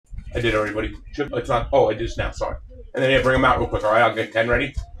I did already, buddy. It's not. Oh, I did just now. Sorry. And then bring them out real quick. All right, I'll get 10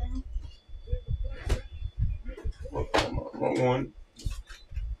 ready. Wrong one.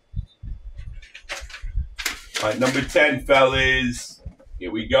 All right, number 10, fellas.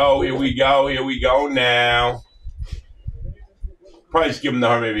 Here we go. Here we go. Here we go now. Probably just give him the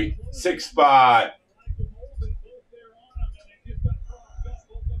heart, maybe. 6 spot.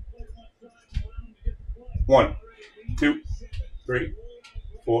 One, 2, 3,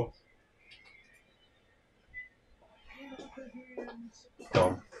 4.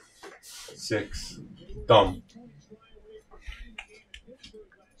 Dumb. 6. Dumb.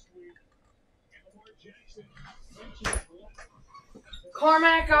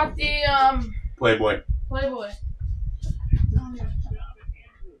 Carmack got the Playboy. Playboy.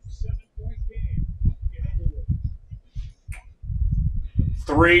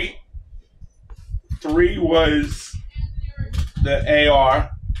 Three was the AR,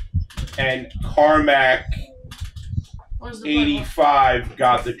 and Carmack 85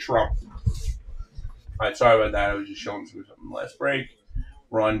 got the Trump. All right, sorry about that. I was just showing something last break.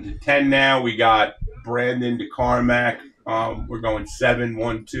 We're on to 10 now. We got Brandon to Carmack. We're going 7,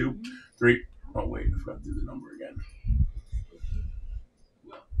 1, 2, 3. Oh wait, I forgot to do the number again.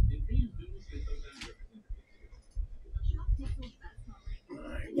 All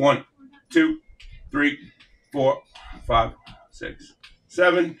right, 1, 2, 3, 4, 5, 6,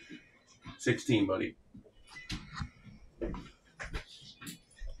 7, 16, buddy.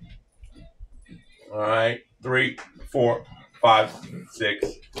 All right, 3, 4, 5, 6,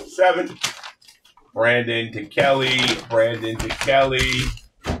 7. Brandon to Kelly. Brandon to Kelly.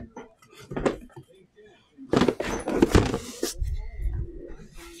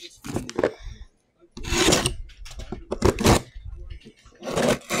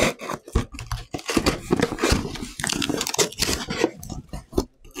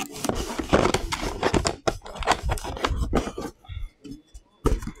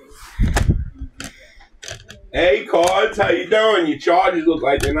 Hey, Cards, how you doing? Your Chargers look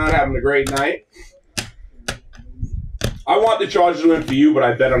like they're not having a great night. I want the Chargers to win for you, but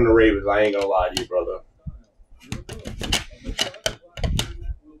I bet on the Ravens. I ain't gonna lie to you, brother.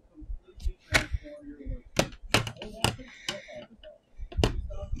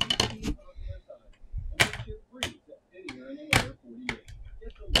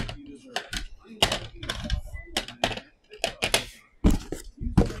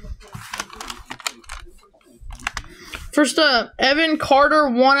 First up, Evan Carter,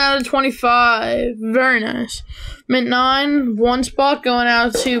 1 out of 25. Very nice. Mint 9, 1 spot going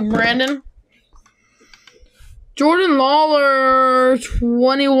out to Brandon. Jordan Lawler,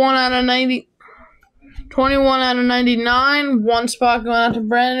 21 out of 90. 21 out of 99. 1 spot going out to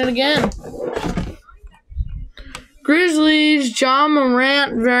Brandon again. Grizzlies, John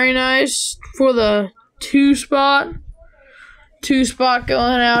Morant, very nice for the 2 spot. 2 spot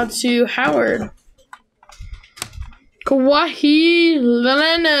going out to Howard. Kawhi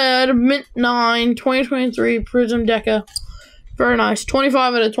Leonard, Mint 9, 2023, Prism Deca. Very nice.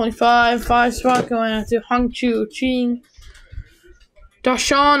 25 out of 25. 5 spot going out to Hung Chu Ching.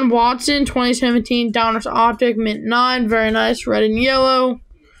 Deshaun Watson, 2017, Downers Optic, Mint 9. Very nice. Red and yellow.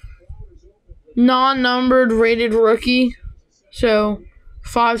 Non-numbered rated rookie. So,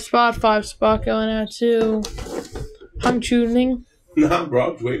 5 spot going out to Hung Chu Ning. Nah, bro. I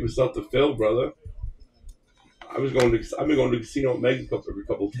was waiting for stuff to fill, brother. I've been going to casino at Mexico every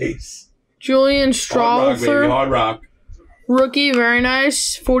couple of days. Julian Strawther. Hard Rock. Rookie, very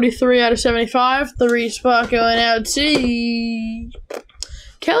nice. 43 out of 75. 3 spot going out to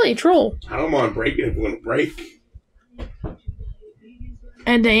Kelly Troll. I don't mind breaking if we're going to break.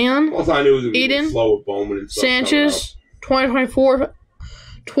 And Dan. All I knew was it was Eden. slow with Bowman and stuff. Sanchez. 2024.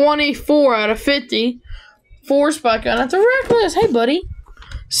 24 out of 50. 4 spot going out to Reckless. Hey, buddy.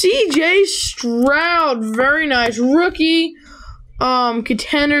 CJ Stroud, very nice. Rookie,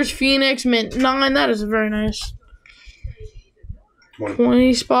 Contenders, Phoenix, Mint 9. That is very nice.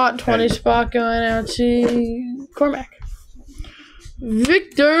 20 spot going out to Cormac.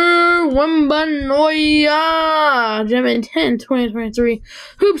 Victor Wembanyama, Gem 10, 2023.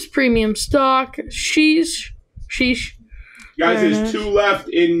 Hoops Premium Stock. Sheesh. Guys, there's 2 left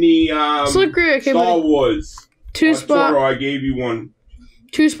in the Star Wars. 2 spot. I gave you one.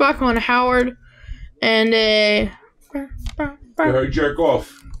 2 spot going to Howard, and a jerk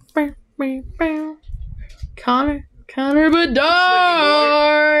off. Connor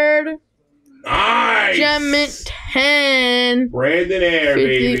Bedard. Nice. Gem Mint 10. Brandon Air, 50.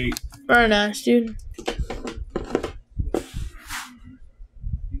 baby. Very nice, dude.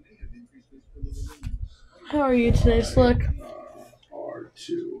 How are you today, Slick?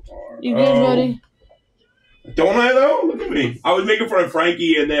 You good, buddy? Don't I though? Look at me. I was making fun of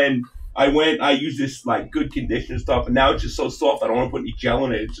Frankie, and then I used this like good conditioner stuff, and now it's just so soft. I don't want to put any gel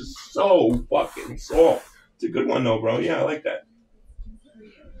in it. It's just so fucking soft. It's a good one though, bro. Yeah, I like that.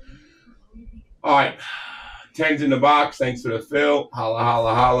 All right, 10's in the box. Thanks for the fill. Holla,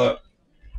 holla, holla.